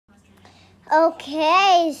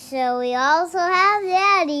Okay, so we also have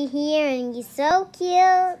Daddy here, and he's so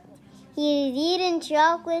cute. He's eating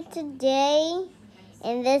chocolate today.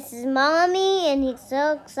 And this is Mommy, and he's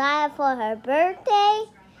so excited for her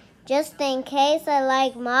birthday. Just in case I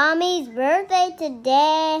like Mommy's birthday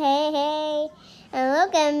today. Hey. And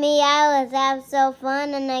look at me, I was having so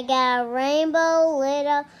fun, and I got a rainbow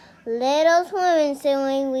little swimming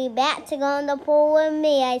suit. We back to go in the pool with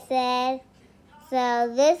me, I said.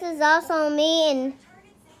 So this is also me, and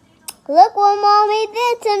look what Mommy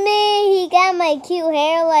did to me. He got my cute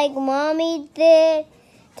hair like Mommy did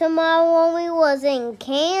tomorrow when we was in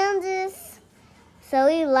Kansas. So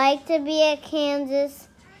we like to be at Kansas.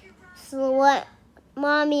 So what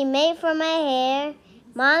Mommy made for my hair,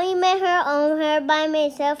 Mommy made her own hair by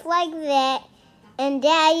myself like that. And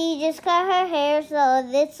Daddy just cut her hair, so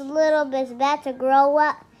this little bit's about to grow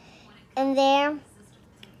up in there.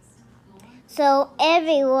 So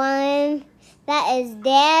everyone, that is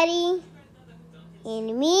Daddy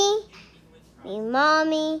and me,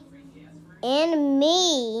 Mommy, and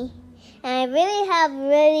me. And I really have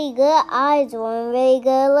really good eyes on, really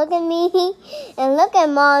good. Look at me and look at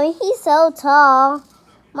Mommy. He's so tall.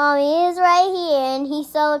 Mommy is right here, and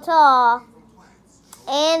he's so tall.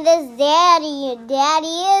 And this Daddy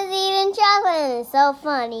is eating chocolate, and it's so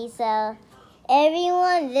funny. So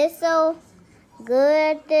everyone, this so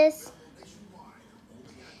good at this.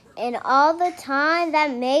 And all the time,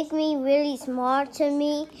 that make me really smart to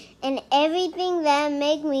me. And everything that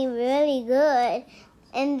make me really good.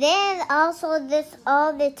 And then also this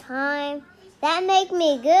all the time, that make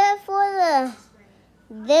me good for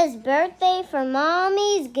this birthday for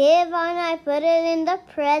Mommy's gift. And I put it in the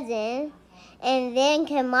present. And then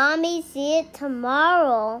can Mommy see it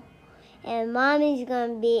tomorrow? And Mommy's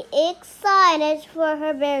going to be excited for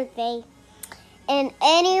her birthday. And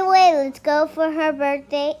anyway, let's go for her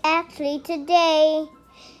birthday, actually today.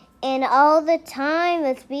 And all the time,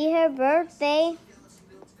 let's be her birthday.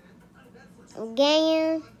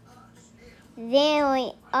 Again. Then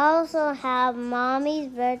we also have Mommy's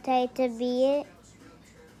birthday to be it.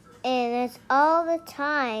 And it's all the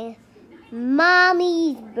time.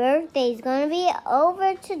 Mommy's birthday is going to be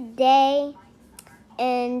over today.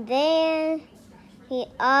 And then he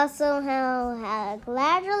also had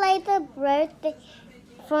congratulate the birthday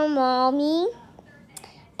for Mommy.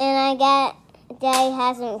 And Daddy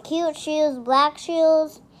has some cute shoes, black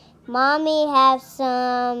shoes. Mommy has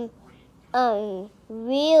some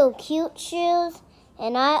real cute shoes.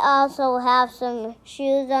 And I also have some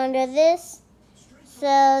shoes under this. So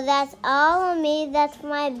that's all of me. That's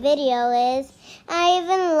my video is. I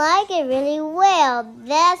even like it really well.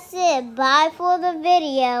 That's it. Bye for the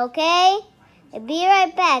video, okay? I'll be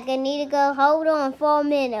right back. I need to go hold on for a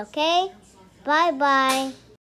minute, okay? Bye-bye.